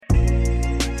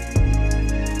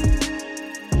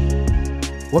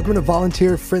Welcome to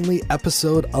Volunteer Friendly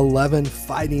episode 11,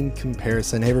 Fighting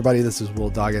Comparison. Hey everybody, this is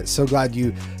Will Doggett. So glad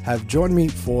you have joined me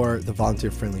for the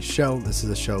Volunteer Friendly show. This is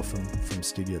a show from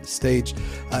studio to stage,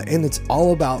 and it's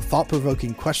all about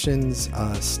thought-provoking questions,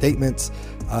 statements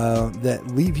that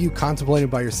leave you contemplating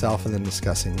by yourself and then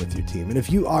discussing with your team. And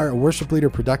if you are a worship leader,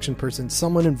 production person,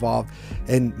 someone involved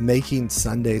in making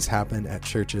Sundays happen at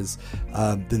churches,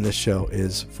 then this show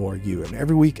is for you. And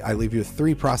every week I leave you with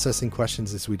 3 processing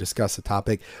questions as we discuss a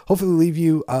topic. Hopefully leave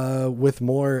you with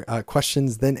more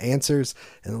questions than answers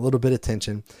and a little bit of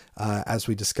tension as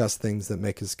we discuss things that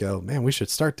make us go, man, we should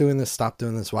start doing this, stop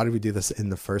doing this. Why did we do this in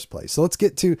the first place? So let's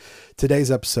get to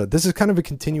today's episode. This is kind of a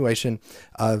continuation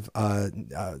of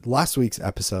last week's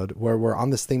episode where we're on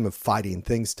this theme of fighting,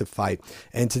 things to fight.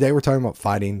 And today we're talking about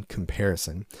fighting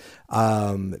comparison.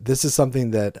 This is something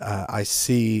that I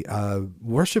see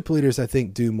worship leaders, I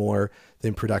think, do more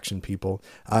than production people.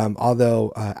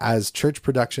 Although as church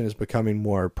production is becoming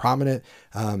more prominent,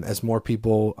 as more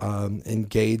people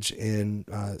engage in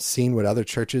seeing what other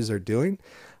churches are doing,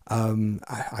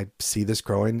 I see this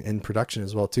growing in production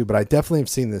as well too. But I definitely have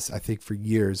seen this, I think, for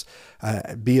years,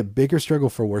 be a bigger struggle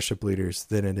for worship leaders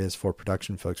than it is for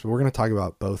production folks. But we're going to talk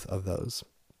about both of those.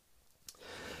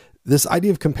 This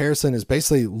idea of comparison is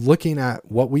basically looking at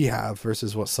what we have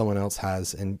versus what someone else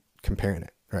has and comparing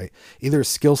it, right? Either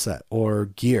skill set or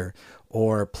gear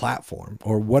or platform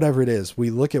or whatever it is. We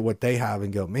look at what they have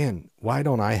and go, man, why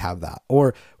don't I have that?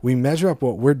 Or we measure up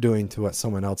what we're doing to what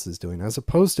someone else is doing, as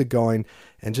opposed to going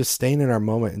and just staying in our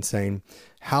moment and saying,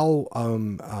 how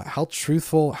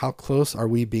truthful, how close are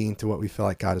we being to what we feel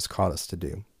like God has called us to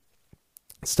do?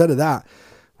 Instead of that,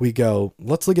 we go,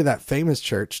 let's look at that famous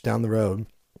church down the road.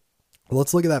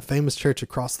 Let's look at that famous church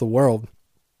across the world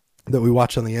that we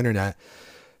watch on the internet,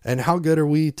 and how good are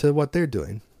we to what they're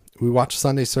doing? We watch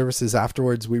Sunday services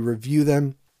afterwards. We review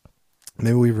them.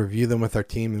 Maybe we review them with our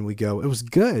team and we go, it was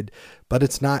good, but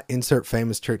it's not insert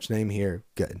famous church name here.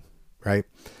 Good. Right.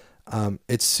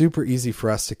 It's super easy for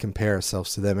us to compare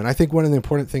ourselves to them. And I think one of the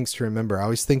important things to remember, I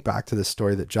always think back to this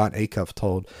story that John Acuff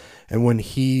told. And when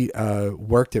he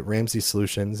worked at Ramsey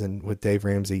Solutions and with Dave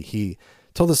Ramsey, he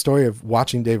told the story of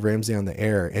watching Dave Ramsey on the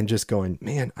air and just going,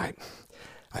 man,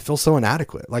 I feel so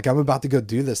inadequate. Like I'm about to go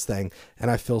do this thing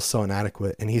and I feel so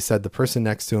inadequate. And he said the person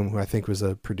next to him, who I think was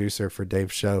a producer for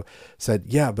Dave's show, said,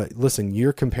 yeah, but listen,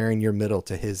 you're comparing your middle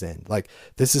to his end. Like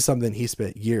this is something he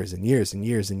spent years and years and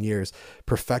years and years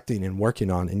perfecting and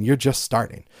working on, and you're just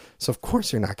starting. So of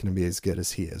course you're not going to be as good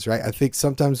as he is, right? I think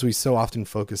sometimes we so often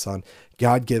focus on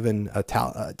God-given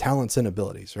talents and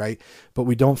abilities, right? But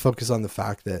we don't focus on the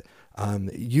fact that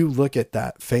you look at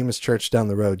that famous church down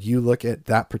the road, you look at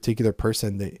that particular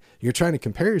person that you're trying to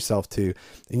compare yourself to,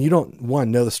 and you don't, one,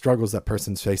 know the struggles that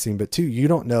person's facing, but 2, you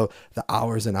don't know the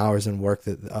hours and hours and work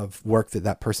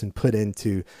that person put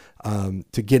into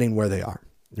to getting where they are,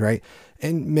 right?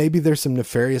 And maybe there's some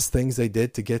nefarious things they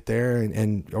did to get there,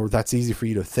 and or that's easy for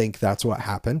you to think that's what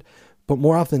happened. But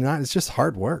more often than not, it's just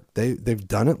hard work. They've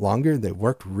done it longer, they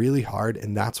worked really hard,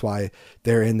 and that's why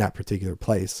they're in that particular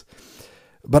place.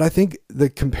 But I think the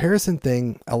comparison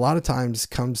thing a lot of times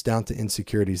comes down to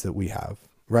insecurities that we have,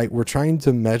 right? We're trying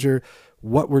to measure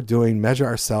what we're doing, measure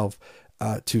ourselves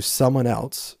to someone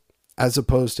else, as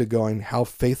opposed to going, how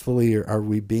faithfully are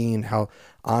we being, how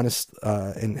honest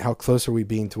and how close are we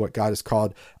being to what God has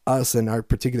called us and our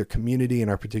particular community and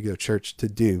our particular church to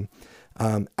do.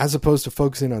 As opposed to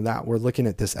focusing on that, we're looking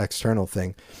at this external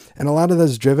thing. And a lot of that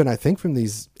is driven, I think, from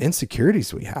these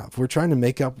insecurities we have. We're trying to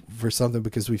make up for something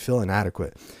because we feel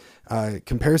inadequate.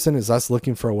 Comparison is us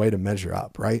looking for a way to measure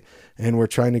up, right? And we're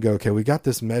trying to go, okay, we got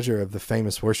this measure of the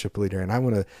famous worship leader, and I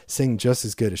want to sing just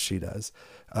as good as she does.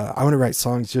 I want to write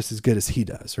songs just as good as he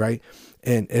does, right?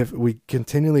 And if we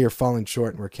continually are falling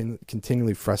short and we're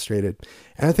continually frustrated,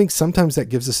 and I think sometimes that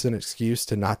gives us an excuse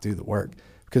to not do the work.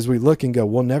 Because we look and go,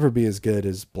 we'll never be as good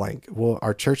as blank. Well,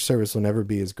 our church service will never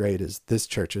be as great as this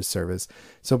church's service.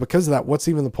 So because of that, what's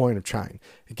even the point of trying?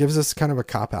 It gives us kind of a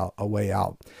cop out, a way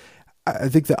out. I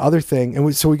think the other thing, and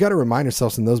we got to remind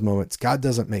ourselves in those moments, God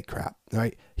doesn't make crap,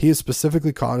 right? He has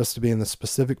specifically called us to be in the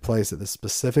specific place at the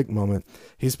specific moment.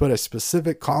 He's put a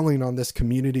specific calling on this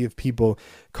community of people,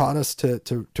 called us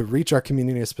to reach our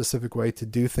community a specific way, to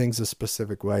do things a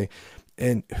specific way.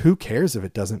 And who cares if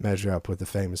it doesn't measure up with the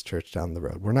famous church down the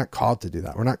road? We're not called to do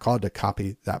that. We're not called to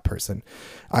copy that person.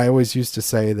 I always used to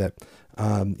say that,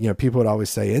 people would always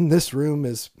say, in this room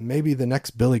is maybe the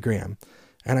next Billy Graham.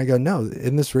 And I go, no,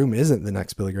 in this room isn't the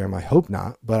next Billy Graham. I hope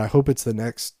not, but I hope it's the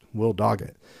next Will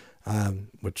Doggett.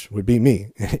 which would be me.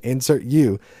 Insert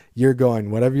you. You're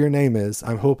going, whatever your name is,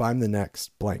 I hope I'm the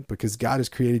next blank, because God has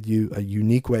created you a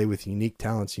unique way with unique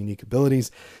talents, unique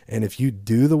abilities. And if you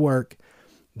do the work,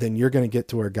 then you're going to get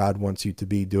to where God wants you to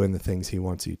be, doing the things he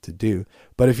wants you to do.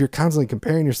 But if you're constantly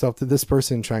comparing yourself to this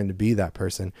person, trying to be that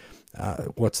person,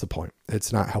 what's the point?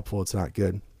 It's not helpful. It's not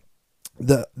good.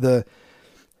 The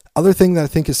other thing that I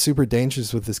think is super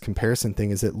dangerous with this comparison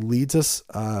thing is it leads us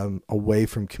away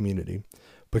from community,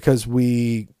 because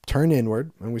we turn inward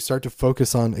and we start to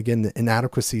focus on, again, the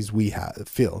inadequacies we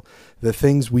feel, the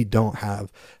things we don't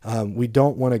have. We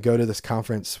don't want to go to this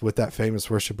conference with that famous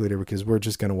worship leader because we're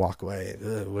just going to walk away.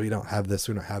 We don't have this.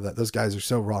 We don't have that. Those guys are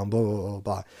so wrong, blah, blah, blah,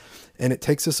 blah. And it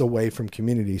takes us away from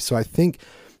community. So I think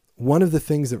one of the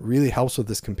things that really helps with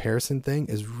this comparison thing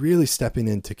is really stepping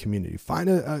into community. Find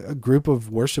a group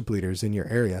of worship leaders in your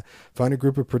area. Find a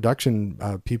group of production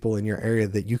people in your area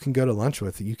that you can go to lunch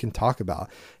with, that you can talk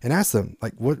about, and ask them,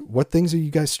 like, what things are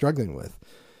you guys struggling with?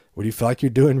 What do you feel like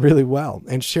you're doing really well?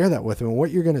 And share that with them. And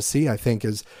what you're going to see, I think,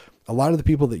 is a lot of the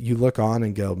people that you look on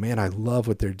and go, man, I love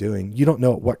what they're doing. You don't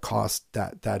know at what cost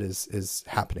that is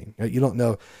happening. You don't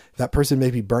know, that person may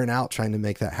be burnt out trying to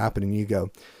make that happen. And you go,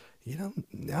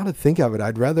 now to think of it,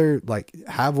 I'd rather like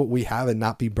have what we have and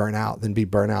not be burnt out than be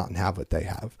burnt out and have what they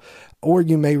have. Or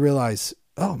you may realize,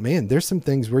 oh man, there's some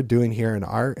things we're doing here in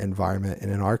our environment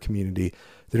and in our community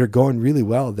that are going really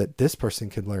well that this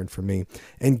person could learn from me.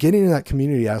 And getting in that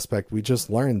community aspect, we just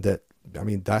learned that, I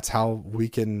mean, that's how we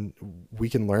can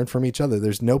learn from each other.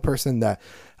 There's no person that,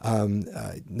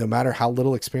 no matter how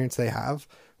little experience they have,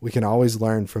 we can always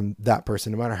learn from that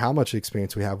person. No matter how much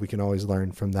experience we have, we can always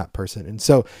learn from that person. And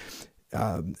so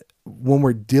when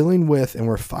we're dealing with and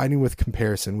we're fighting with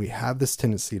comparison, we have this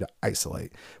tendency to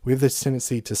isolate. We have this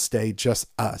tendency to stay just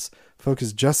us,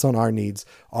 focus just on our needs,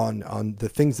 on the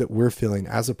things that we're feeling,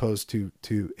 as opposed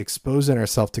to exposing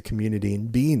ourselves to community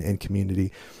and being in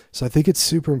community. So I think it's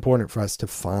super important for us to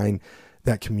find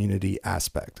that community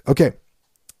aspect. Okay.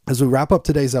 As we wrap up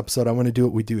today's episode, I want to do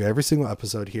what we do every single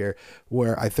episode here,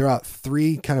 where I throw out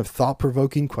 3 kind of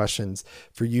thought-provoking questions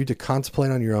for you to contemplate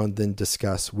on your own, then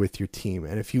discuss with your team.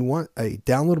 And if you want a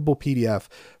downloadable PDF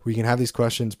where you can have these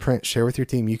questions, print, share with your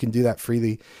team, you can do that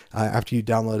freely after you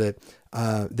download it.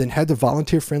 Then head to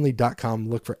volunteerfriendly.com,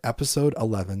 look for episode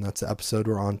 11. That's the episode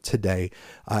we're on today.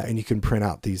 And you can print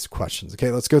out these questions. Okay,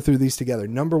 let's go through these together.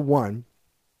 Number 1.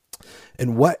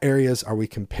 In what areas are we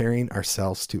comparing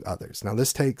ourselves to others? Now,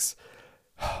 this takes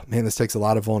a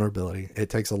lot of vulnerability. It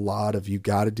takes a lot of, you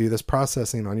got to do this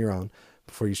processing on your own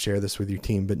before you share this with your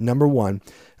team. But number 1,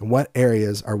 in what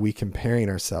areas are we comparing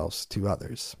ourselves to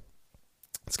others?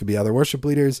 This could be other worship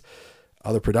leaders,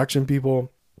 other production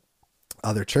people,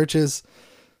 other churches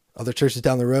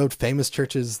down the road, famous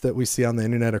churches that we see on the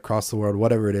internet across the world,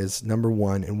 whatever it is. Number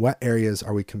 1, in what areas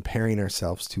are we comparing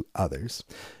ourselves to others?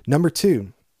 Number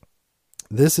 2,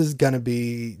 this is going to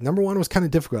be, number 1 was kind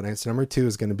of difficult to answer. Number 2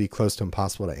 is going to be close to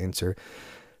impossible to answer,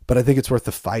 but I think it's worth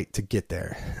the fight to get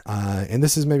there. And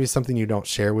this is maybe something you don't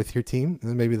share with your team.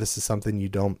 And maybe this is something you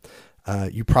don't,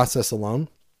 you process alone.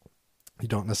 You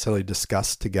don't necessarily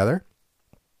discuss together,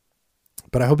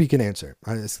 but I hope you can answer.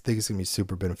 I just think it's going to be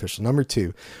super beneficial. Number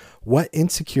 2, what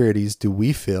insecurities do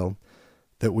we feel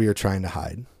that we are trying to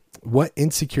hide? What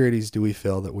insecurities do we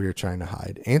feel that we are trying to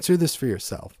hide? Answer this for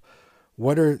yourself.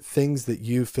 What are things that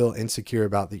you feel insecure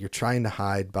about that you're trying to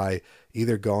hide by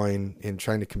either going and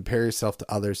trying to compare yourself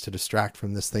to others to distract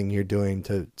from this thing you're doing,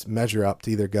 to measure up,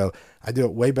 to either go, I do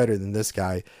it way better than this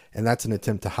guy, and that's an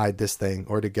attempt to hide this thing,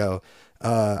 or to go,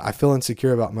 I feel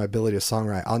insecure about my ability to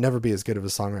songwrite. I'll never be as good of a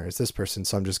songwriter as this person,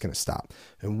 so I'm just going to stop.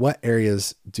 And what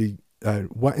areas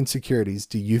what insecurities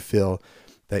do you feel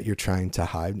that you're trying to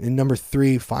hide? And number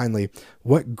 3, finally,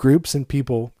 what groups and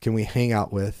people can we hang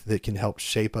out with that can help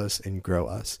shape us and grow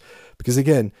us? Because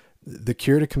again, the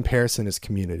cure to comparison is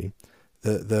community.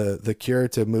 The cure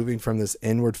to moving from this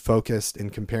inward focused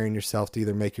and comparing yourself to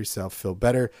either make yourself feel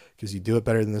better because you do it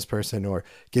better than this person, or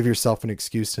give yourself an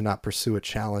excuse to not pursue a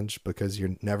challenge because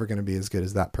you're never going to be as good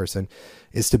as that person,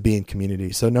 is to be in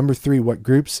community. So number 3, what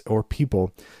groups or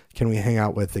people can we hang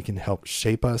out with that can help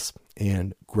shape us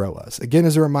and grow us? Again,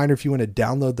 as a reminder, if you want to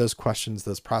download those questions,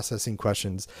 those processing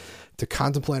questions to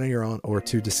contemplate on your own or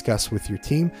to discuss with your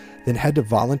team, then head to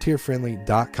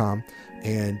volunteerfriendly.com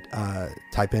and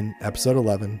type in episode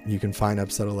 11. You can find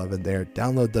episode 11 there.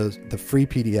 Download the free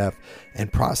PDF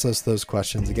and process those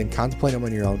questions. Again, contemplate them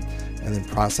on your own and then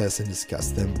process and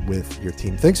discuss them with your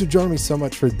team. Thanks for joining me so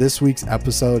much for this week's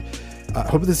episode. I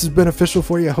hope this is beneficial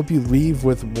for you. I hope you leave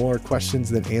with more questions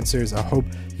than answers. I hope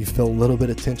you feel a little bit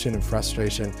of tension and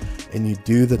frustration, and you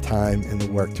do the time and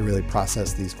the work to really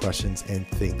process these questions and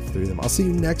think through them. I'll see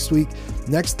you next week,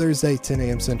 next Thursday, 10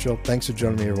 a.m. Central. Thanks for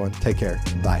joining me, everyone. Take care.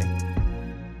 Bye.